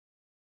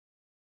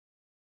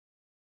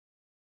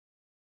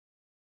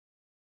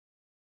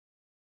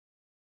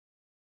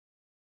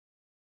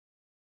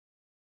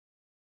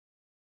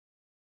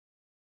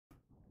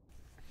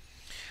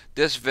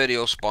This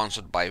video is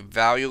sponsored by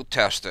Value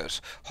Testers.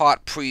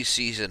 Hot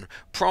pre-season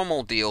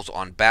promo deals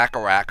on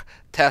Bacharach,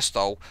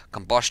 Testo,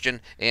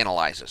 combustion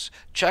analyzers.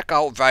 Check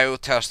out Value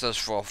Testers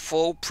for a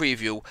full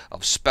preview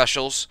of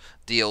specials,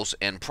 deals,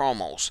 and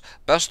promos.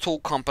 Best tool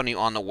company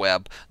on the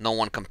web, no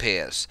one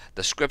compares.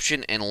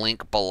 Description and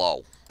link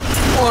below.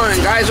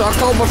 Morning guys,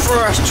 October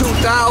 1st,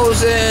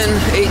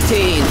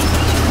 2018.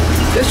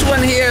 This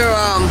one here,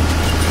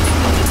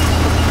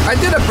 I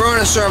did a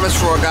burner service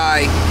for a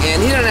guy, and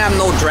he didn't have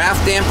no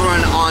draft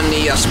dampering on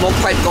the smoke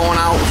pipe going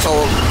out, so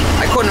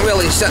I couldn't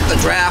really set the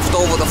draft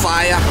over the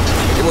fire.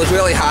 It was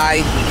really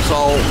high,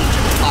 so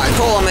I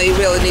told him that he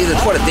really needed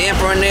to put a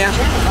damper in there.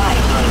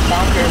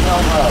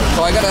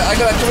 So I got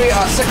a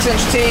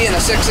 6-inch T and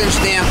a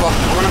 6-inch damper.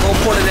 I'm gonna go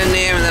put it in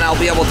there, and then I'll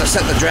be able to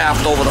set the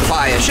draft over the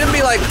fire. It should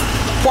be like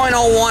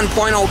 0.01,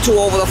 0.02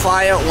 over the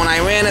fire. When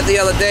I ran it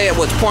the other day, it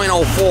was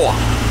 0.04.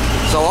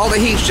 So all the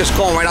heat's just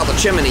going right out the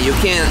chimney. You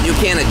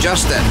can't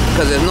adjust it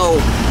because there's no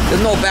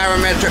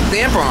barometric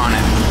damper on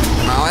it.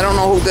 Now I don't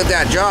know who did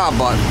that job,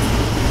 but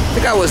I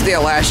think I was there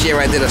last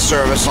year. I did a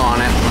service on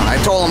it. I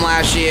told him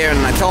last year,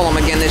 and I told him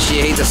again this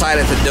year. He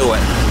decided to do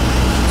it.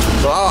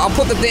 So I'll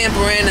put the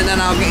damper in, and then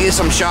I'll get you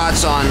some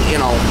shots on,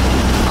 you know,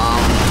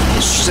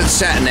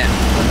 setting it.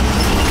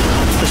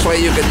 This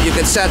way you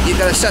gotta set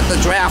the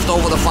draft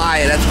over the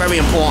fire. That's very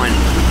important.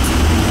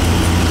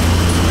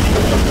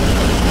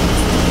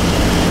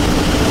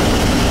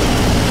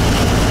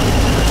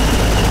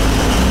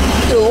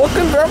 You're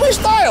looking very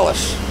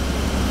stylish.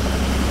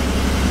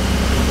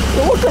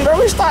 You're looking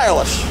very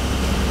stylish.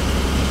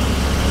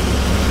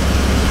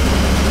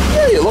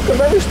 Yeah, you're looking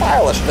very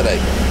stylish today.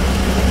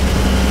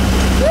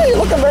 Yeah, you're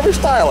looking very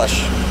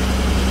stylish.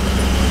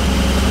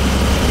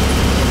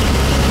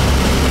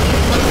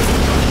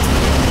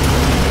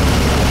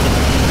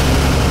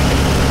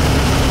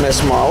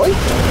 Miss Molly.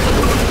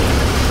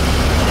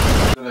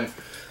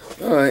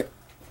 All right.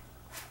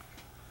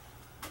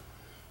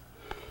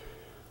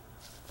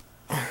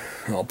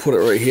 I'll put it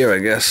right here, I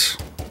guess.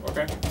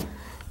 Okay.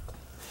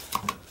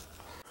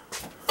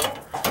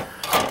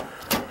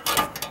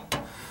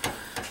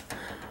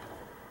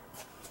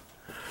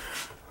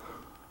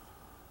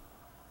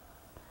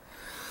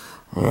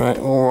 All right,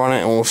 we'll run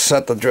it and we'll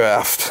set the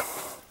draft.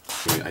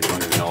 I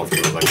don't even know if it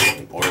was like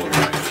an oil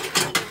guy.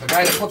 The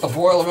guy that put the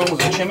boiler in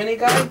was a chimney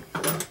guy?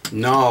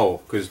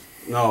 No,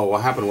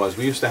 what happened was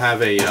we used to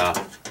have a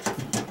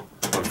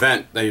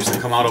vent that used to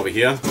come out over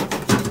here.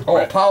 Oh,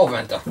 a power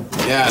venter.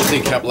 Yeah, that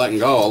thing kept letting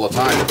go all the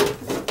time.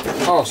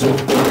 Oh, so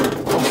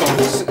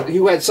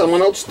you had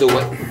someone else do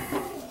it.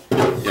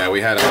 Yeah, we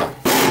had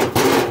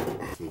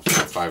almost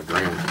 $5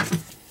 grand.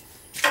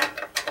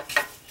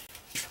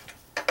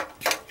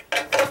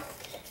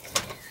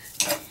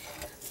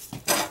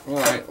 All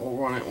right, we'll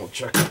run it. We'll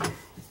check it.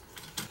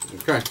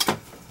 Okay.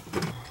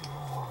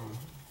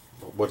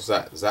 What's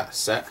that? Is that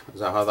set? Is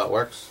that how that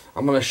works?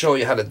 I'm going to show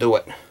you how to do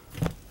it.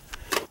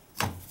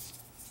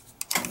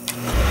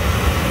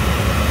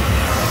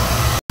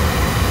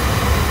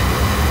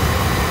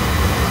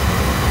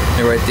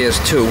 Right there's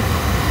 2.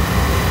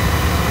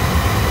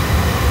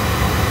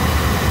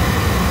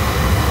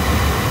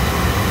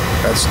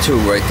 That's 2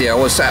 right there. I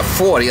was at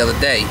 4 the other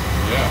day.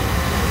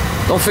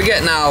 Yeah. Don't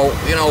forget now,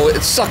 you know,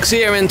 it sucks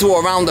air into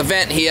around the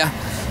vent here,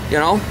 you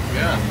know?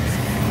 Yeah.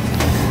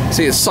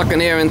 See, it's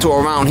sucking air into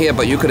around here,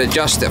 but you could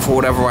adjust it for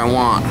whatever I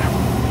want.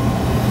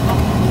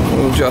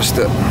 We'll adjust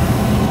it.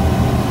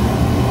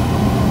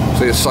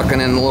 See, it's sucking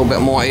in a little bit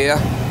more air.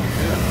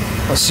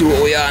 Yeah. Let's see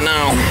what we are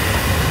now.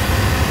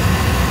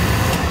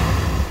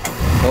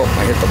 Oh,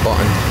 I hit the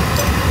button.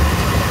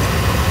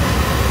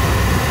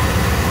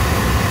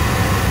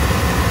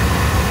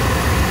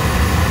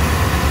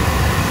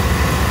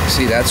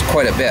 See, that's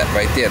quite a bit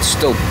right there. It's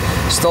still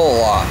a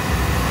lot.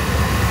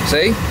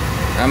 See?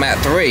 I'm at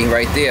 3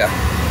 right there.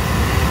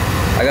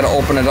 I gotta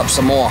open it up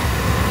some more.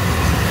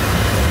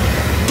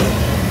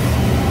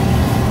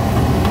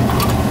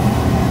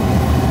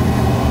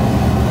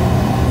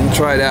 We'll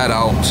try that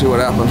out, see what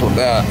happens with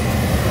that.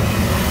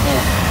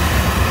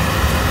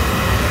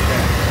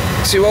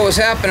 See, what was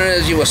happening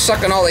is you were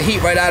sucking all the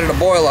heat right out of the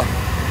boiler.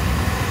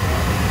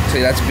 See,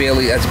 that's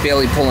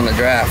barely pulling the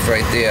draft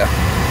right there.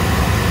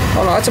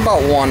 Oh no, that's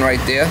about 1 right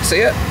there.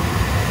 See it?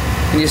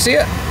 Can you see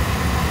it?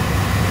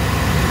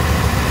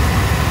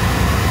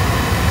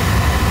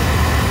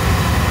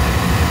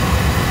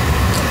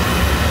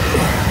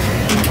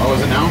 How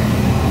is it now?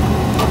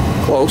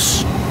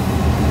 Close.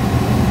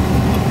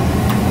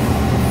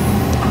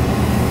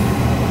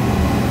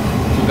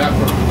 So that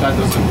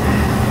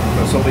doesn't.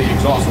 So the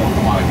exhaust won't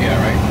come out of here,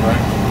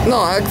 right?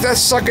 No, that's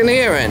sucking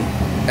air in.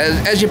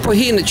 As you put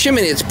heat in the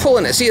chimney, it's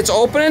pulling it. See, it's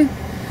opening?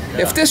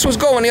 Yeah. If this was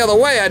going the other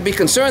way, I'd be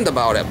concerned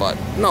about it, but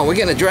no, we're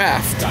getting a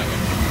draft. Got it.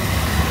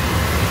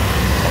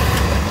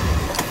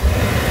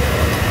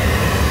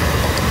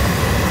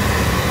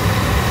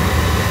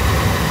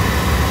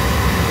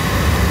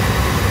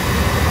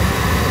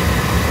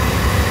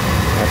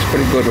 That's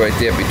pretty good right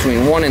there.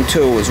 Between 1 and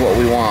 2 is what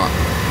we want.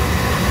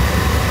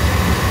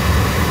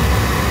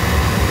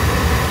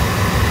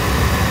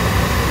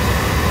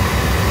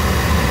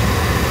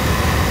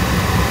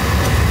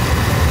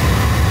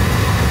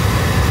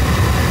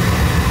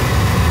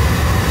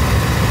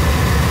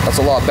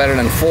 a lot better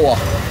than 4.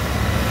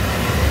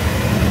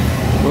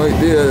 Right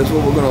there, that's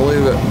what we're gonna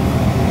leave it.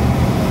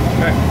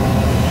 Okay.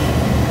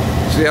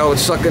 See how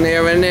it's sucking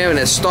air in there, and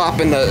it's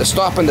stopping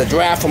the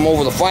draft from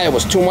over the fire. It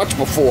was too much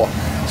before,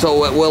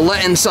 so we're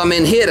letting some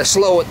in here to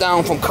slow it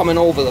down from coming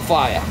over the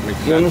fire.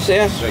 You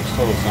understand? Makes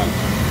total sense.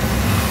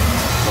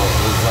 So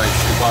it was like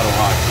super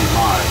hot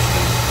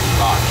image.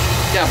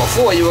 Yeah,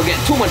 before you were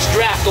getting too much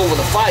draft over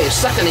the fire,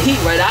 sucking the heat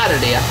right out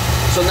of there.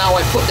 So now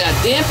I put that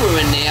damper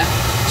in there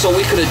so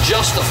we could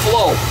adjust the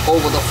flow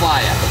over the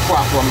fire, the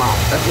proper amount.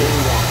 That's what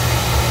we want.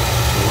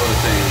 So what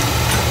are they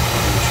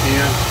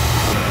here?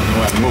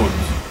 Nu är mot.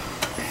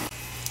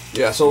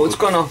 Yeah, so it's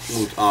gonna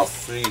mot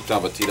avfryta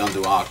av tiden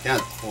du har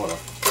känt på det.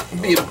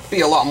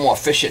 Be a lot more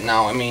efficient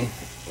now. I mean,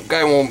 the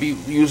guy won't be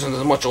using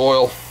as much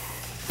oil.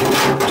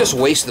 Just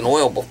wasting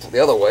oil the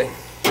other way.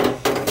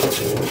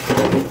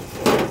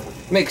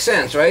 Makes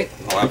sense, right?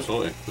 Oh,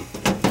 absolutely.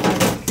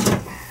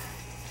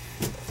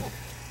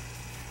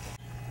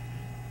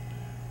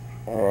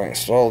 Alright,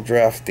 install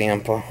draft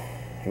damper.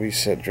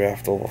 Reset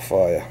draft over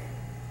fire.